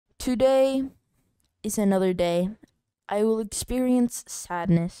Today is another day. I will experience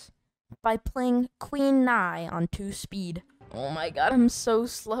sadness by playing Queen Nai on 2 speed. Oh my god, I'm so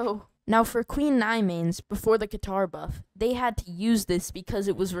slow. Now for Queen Nai mains, before the guitar buff, they had to use this because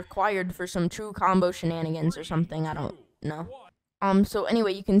it was required for some true combo shenanigans or something, I don't know. So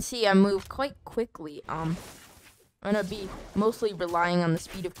anyway, you can see I move quite quickly. I'm gonna be mostly relying on the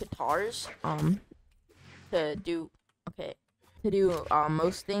speed of guitars, to do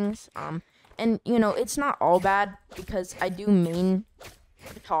most things. And you know, it's not all bad because I do main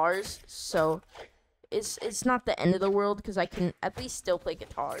guitars, so it's not the end of the world because I can at least still play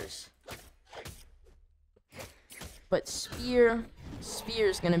guitars. But spear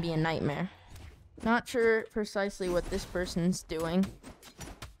is gonna be a nightmare. Not sure precisely what this person's doing.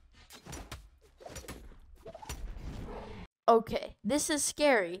 Okay, this is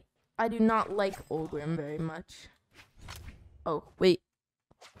scary. I do not like Olgrim very much. Oh, wait.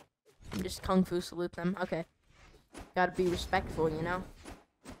 Just Kung Fu salute them. Okay. Gotta be respectful, you know?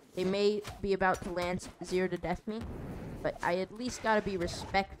 They may be about to land 0 to death me, but I at least gotta be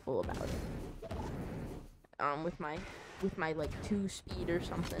respectful about it. With my like 2 speed or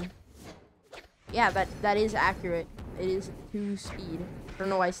something. Yeah, that is accurate. It is 2 speed. I don't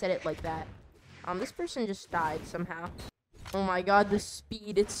know why I said it like that. This person just died somehow. Oh my god, the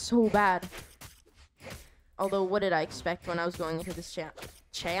speed, it's so bad. Although, what did I expect when I was going into this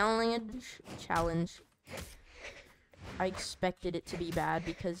challenge? I expected it to be bad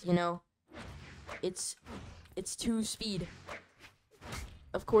because, you know, it's 2 speed.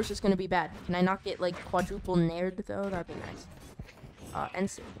 Of course it's gonna be bad. Can I not get, like, quadruple nared, though? That'd be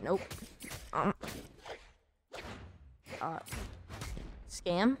nice. Nope.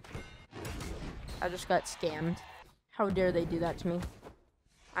 Scam? I just got scammed. How dare they do that to me?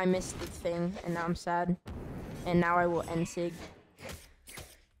 I missed the thing, and now I'm sad. And now I will end Sig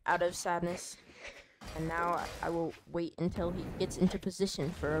out of sadness. And now I will wait until he gets into position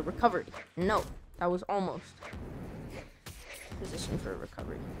for a recovery. No, that was almost position for a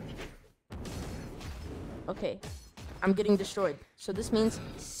recovery. Okay, I'm getting destroyed. So this means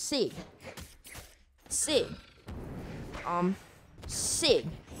Sig. Sig. Sig.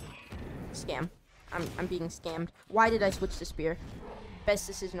 Scam. I'm being scammed. Why did I switch to spear? Best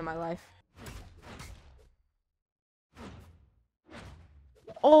decision of my life.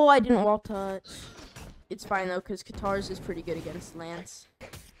 Oh, I didn't wall touch. It's fine though, because Katars is pretty good against Lance.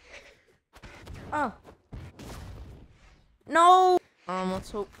 Oh. No!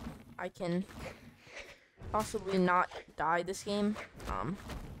 Let's hope I can possibly not die this game.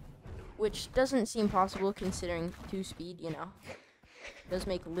 Which doesn't seem possible considering 2 speed, you know. Does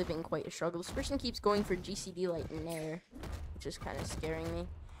make living quite a struggle. This person keeps going for GCD like Nair, which is kind of scaring me.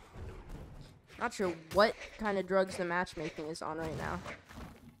 Not sure what kind of drugs the matchmaking is on right now.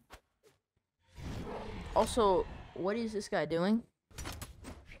 Also, what is this guy doing?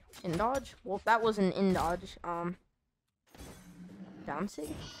 In dodge? Well, that was an in dodge. Damsig?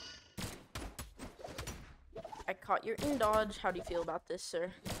 I caught your in dodge. How do you feel about this,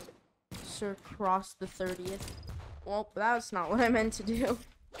 sir? Sir, cross the 30th. Well, that's not what I meant to do.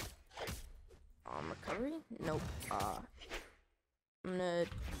 Recovery? Nope. I'm gonna...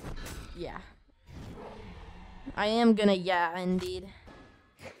 Yeah. I am gonna, yeah, indeed.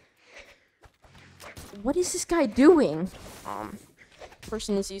 What is this guy doing?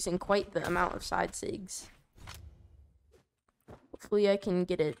 Person is using quite the amount of side sigs. Hopefully I can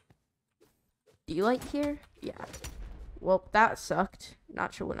get a D-light here? Yeah. Well, that sucked.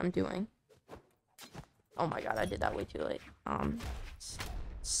 Not sure what I'm doing. Oh my god, I did that way too late.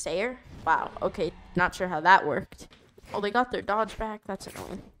 Sayer? Wow, okay, not sure how that worked. Oh, they got their dodge back? That's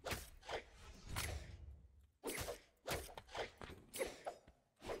annoying.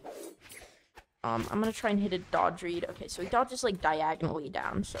 I'm gonna try and hit a dodge read. Okay, so he dodges like diagonally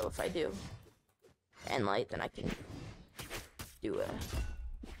down, so if I do end light, then I can do a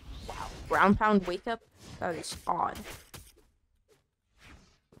wow, ground pound wake up? That is odd.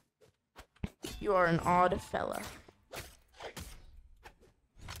 You are an odd fella.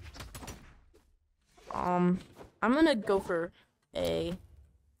 I'm gonna go for a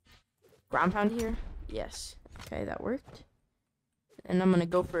ground pound here. Yes. Okay, that worked. And I'm gonna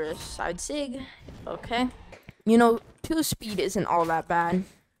go for a side sig. Okay. You know, 2 speed isn't all that bad.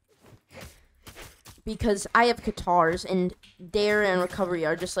 Because I have Katars, and Dare and Recovery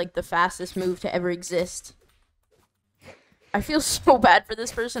are just like the fastest move to ever exist. I feel so bad for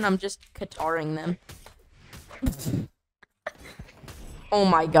this person, I'm just Kataring them. Oh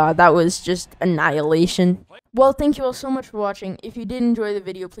my god, that was just annihilation. Well, thank you all so much for watching. If you did enjoy the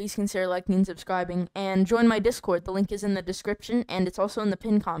video, please consider liking and subscribing, and join my Discord. The link is in the description, and it's also in the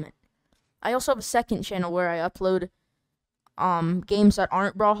pinned comment. I also have a second channel where I upload games that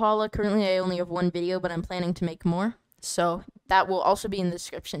aren't Brawlhalla. Currently, I only have one video, but I'm planning to make more, so that will also be in the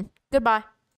description. Goodbye.